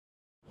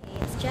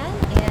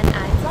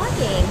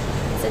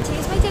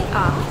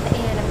off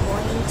and I'm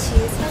going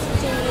to spend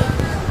the day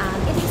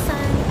in the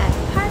sun at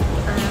the park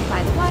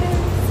by the water,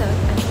 so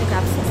I'm going to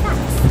grab some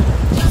snacks.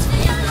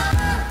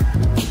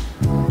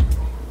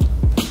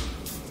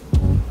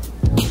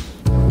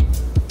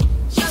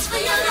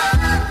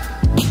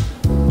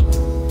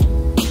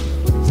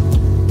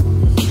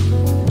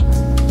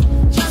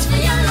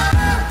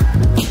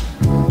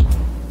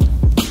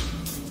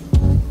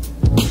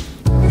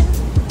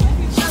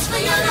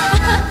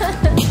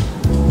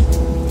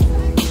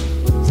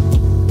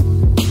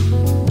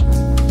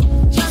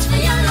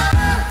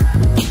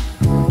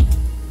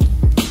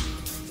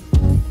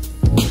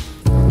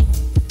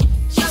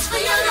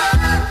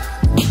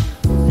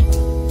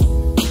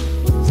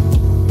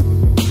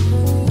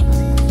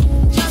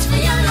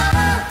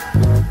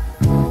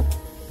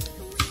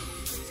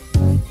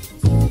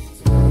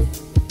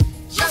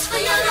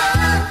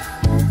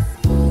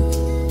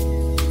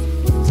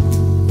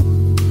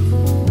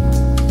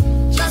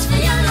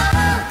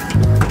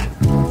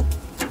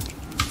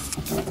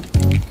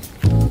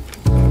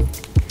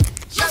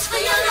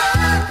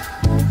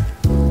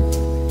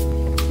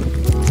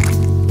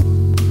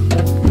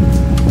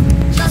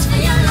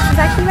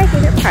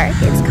 Park.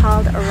 It's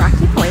called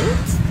Rocky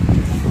Point,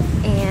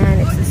 and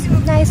it's this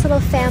nice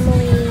little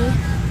family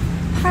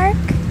park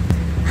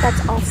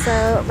that's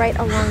also right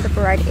along the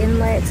Burrard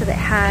Inlet, so that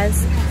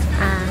has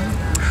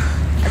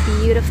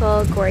a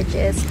beautiful,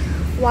 gorgeous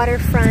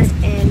waterfront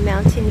and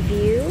mountain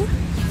view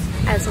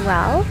as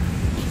well.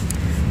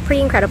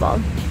 Pretty incredible.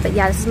 But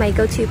yeah, this is my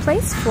go-to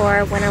place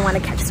for when I want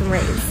to catch some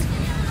rays.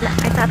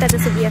 I thought that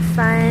this would be a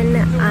fun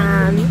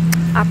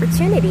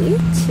opportunity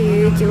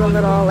to do a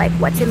little like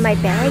what's in my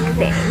bag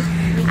thing.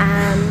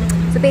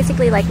 So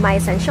basically like my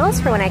essentials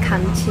for when I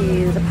come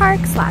to the park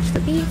 / the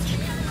beach.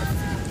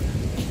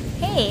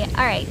 Hey,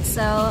 alright,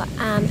 so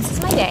this is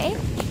my day.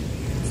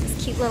 This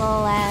is cute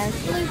little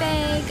blue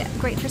bag,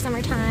 great for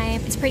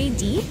summertime. It's pretty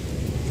deep,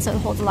 so it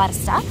holds a lot of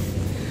stuff.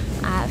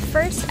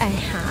 First I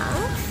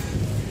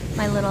have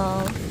my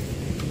little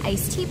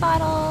iced tea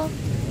bottle.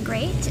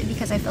 Great,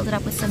 because I filled it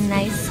up with some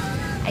nice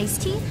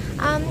iced tea.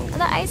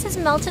 The ice has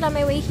melted on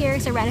my way here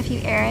because I ran a few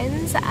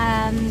errands,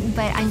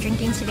 but I'm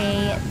drinking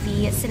today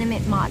the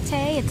cinnamon mate.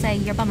 It's a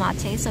yerba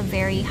mate, so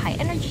very high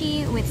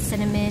energy with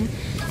cinnamon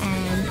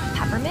and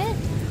peppermint.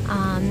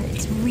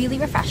 It's really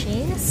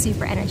refreshing,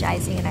 super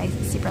energizing, and I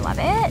super love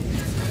it.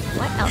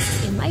 What else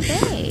is in my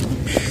bag?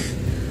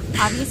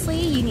 Obviously,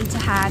 you need to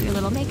have your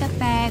little makeup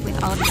bag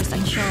with all of your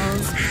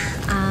essentials.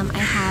 I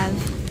have,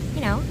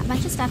 you know, a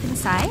bunch of stuff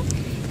inside.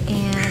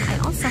 And I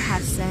also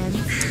have some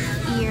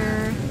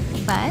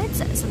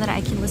earbuds so that I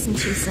can listen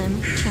to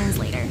some tunes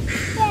later.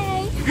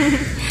 Yay!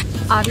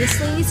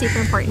 Obviously, super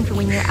important for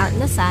when you're out in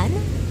the sun,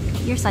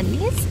 your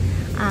sunnies.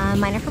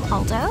 Mine are from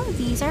Aldo.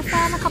 These are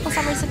from a couple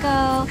summers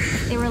ago.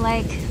 They were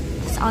like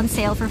on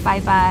sale for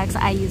 $5.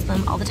 I use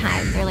them all the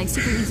time. They're like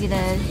super easy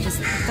to just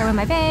throw in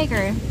my bag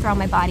or throw on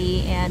my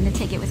body and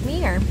take it with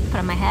me or put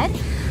on my head,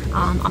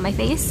 on my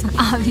face.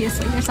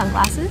 Obviously, they're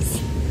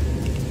sunglasses.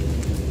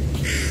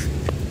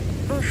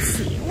 Let's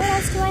see, what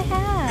else do I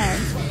have?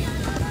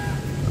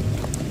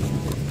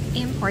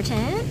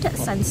 Important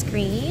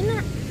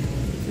sunscreen.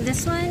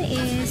 This one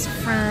is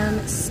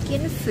from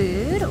Skin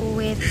Food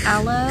with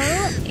aloe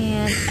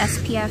and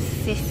SPF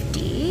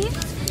 50.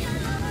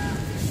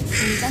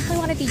 So you definitely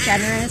want to be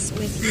generous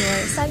with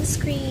your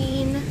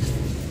sunscreen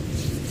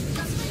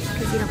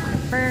because you don't want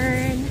to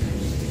burn,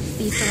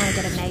 but you still want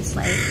to get a nice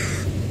like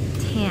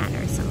tan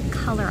or some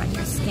color on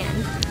your skin.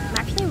 I'm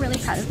actually really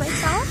proud of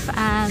myself.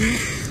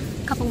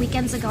 A couple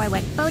weekends ago I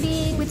went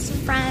boating with some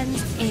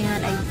friends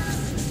and I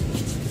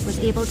was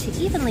able to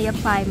evenly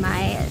apply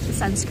my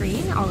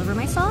sunscreen all over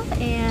myself,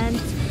 and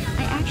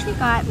I actually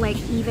got like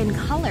even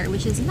color,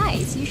 which is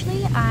nice.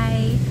 Usually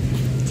I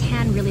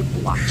tan really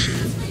blotchy,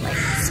 like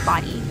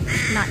spotty,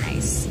 not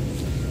nice.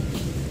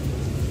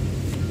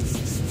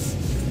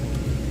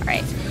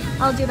 Alright,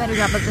 I'll do a better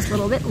job of this a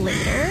little bit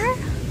later,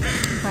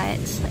 but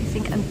I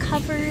think I'm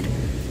covered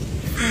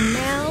for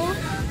now.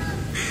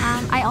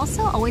 I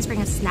also always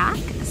bring a snack.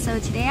 So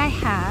today I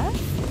have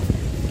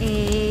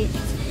a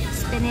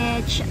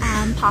spinach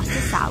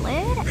pasta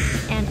salad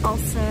and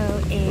also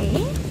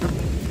a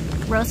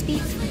roast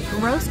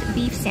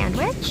beef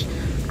sandwich.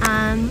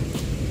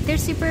 They're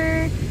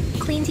super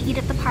clean to eat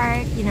at the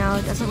park, you know,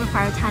 it doesn't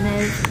require a ton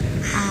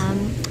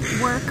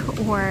of work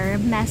or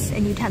mess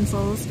and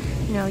utensils,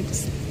 you know,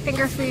 just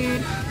finger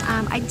food.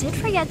 I did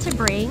forget to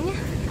bring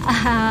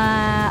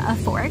a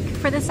fork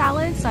for the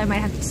salad, so I might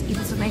have to just eat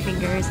this with my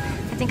fingers.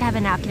 I think I have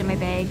a napkin in my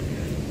bag.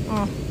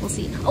 Oh, we'll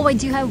see. Oh, I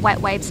do have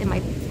wet wipes in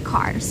my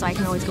car, so I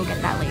can always go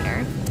get that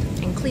later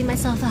and clean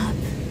myself up.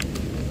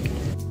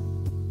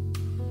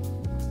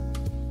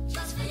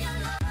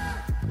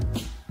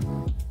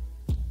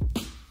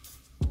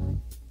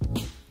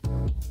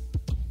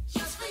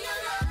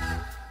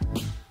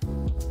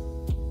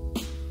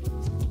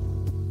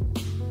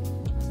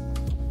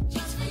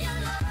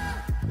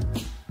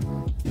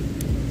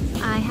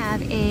 I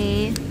have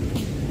a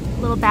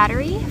little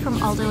battery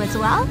from Aldo as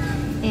well,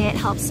 It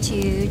helps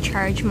to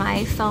charge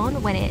my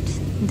phone when it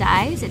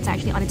dies. It's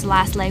actually on its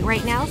last leg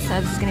right now,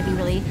 so this is going to be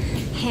really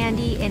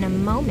handy in a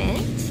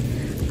moment.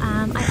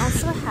 I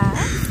also have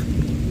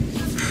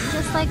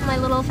just like my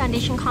little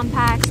foundation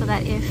compact so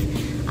that if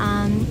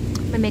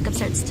my makeup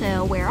starts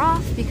to wear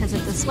off because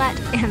of the sweat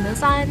and the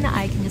sun,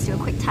 I can just do a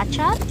quick touch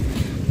up.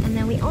 And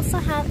then we also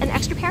have an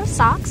extra pair of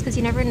socks, because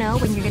you never know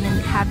when you're going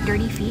to have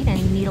dirty feet and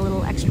you need a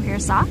little extra pair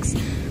of socks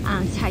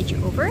to tide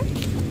you over.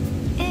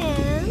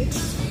 And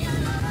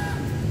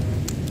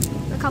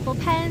a couple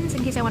pens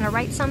in case I want to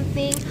write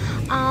something.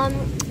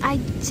 I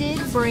did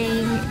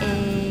bring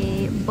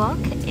a book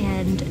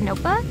and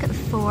notebook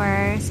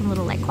for some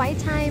little like quiet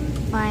time,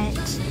 but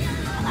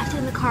I left it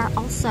in the car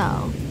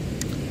also.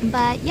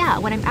 But yeah,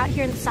 when I'm out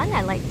here in the sun,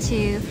 I like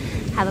to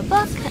have a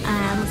book,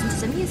 listen to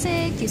some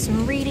music, do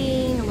some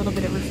reading, a little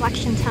bit of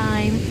reflection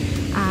time,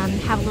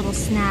 have a little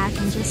snack,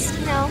 and just,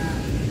 you know,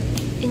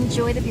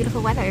 enjoy the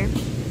beautiful weather.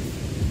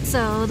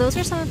 So those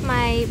are some of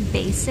my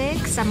basic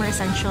summer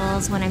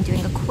essentials when I'm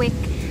doing a quick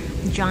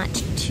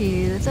jaunt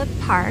to the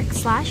park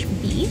slash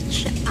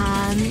beach.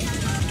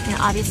 You know,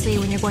 obviously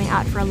when you're going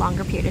out for a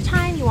longer period of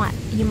time,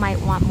 you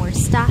might want more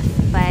stuff,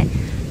 but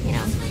you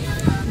know,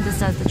 this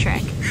does the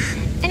trick.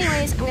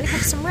 Anyways, I'm gonna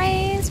catch some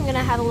rays, I'm gonna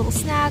have a little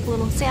snack, a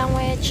little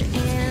sandwich,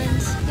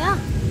 and yeah,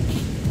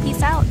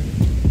 peace out.